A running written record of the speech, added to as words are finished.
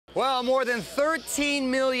Well, more than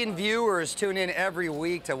 13 million viewers tune in every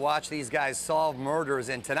week to watch these guys solve murders,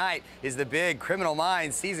 and tonight is the big Criminal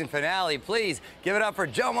Minds season finale. Please give it up for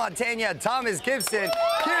Joe Mantegna, Thomas Gibson,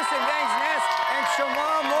 Kirsten, Vangsness, and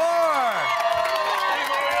Shemar Moore.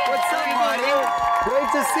 What's up, buddy?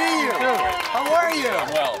 Great to see you. How are you?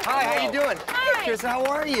 Well, hi, how you doing? Hi. Kirsten, how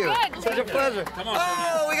are you? Good. Such a pleasure. Come on,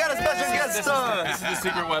 oh, we got a special guest star. This is the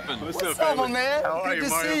secret weapon. What's up, my man? How are Good you, to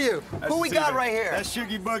Mario? see you. Who we got right here? That's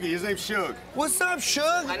Shuggy Boogie. His name's Shug. What's up,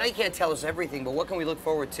 Shug? I know you can't tell us everything, but what can we look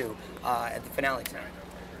forward to at the finale tonight?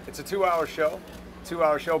 It's a 2-hour show.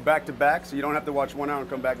 2-hour show back to back, so you don't have to watch 1 hour and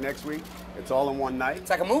come back next week. It's all in one night. It's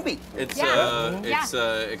like a movie. It's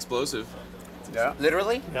explosive. Yeah.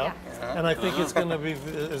 Literally? Yeah. And I think it's going to be,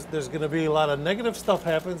 there's going to be a lot of negative stuff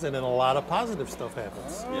happens and then a lot of positive stuff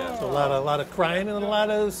happens. Yeah. So a lot of crying and a lot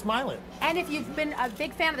of smiling. And if you've been a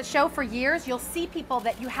big fan of the show for years, you'll see people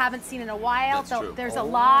that you haven't seen in a while. That's true. There's a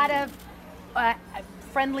lot of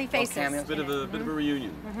friendly faces. cameos. Bit of a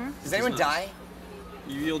reunion. Does anyone die?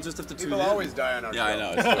 You'll just have to tune in. People always die on our show. Yeah, I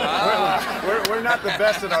know. We're not the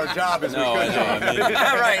best at our job as No, we I could know. I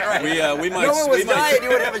be. mean, right. we might. No one was we might, dying, you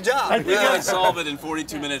would have a job. we might solve it in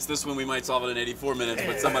 42 minutes. This one we might solve it in 84 minutes,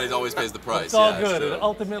 but somebody always pays the price. It's all Yeah, good. true. And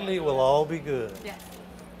ultimately, it will all be good. Yes.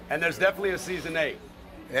 And there's definitely a season 8.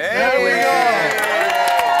 There we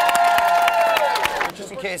go.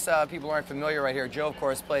 Just in case people aren't familiar right here, Joe, of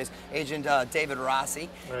course, plays Agent David Rossi.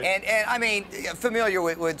 Right. And I mean, familiar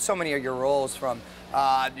with so many of your roles, from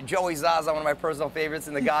Joey Zaza, one of my personal favorites,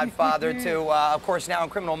 in The Godfather, to, of course, now in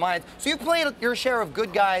Criminal Minds. So you played your share of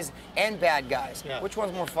good guys and bad guys. Yeah. Which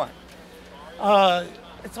one's more fun?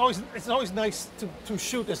 It's always nice to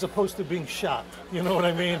shoot as opposed to being shot. You know what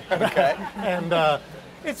I mean? Okay. And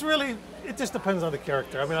it just depends on the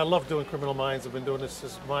character. I mean, I love doing Criminal Minds. I've been doing this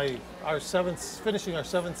as finishing our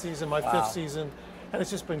 7th season, my 5th season, and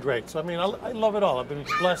it's just been great. So I mean, I love it all. I've been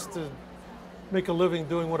blessed to make a living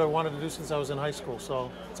doing what I wanted to do since I was in high school. So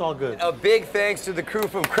it's all good. A big thanks to the crew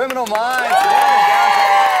from Criminal Minds.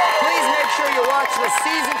 Please make sure you watch the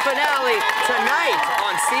season finale tonight.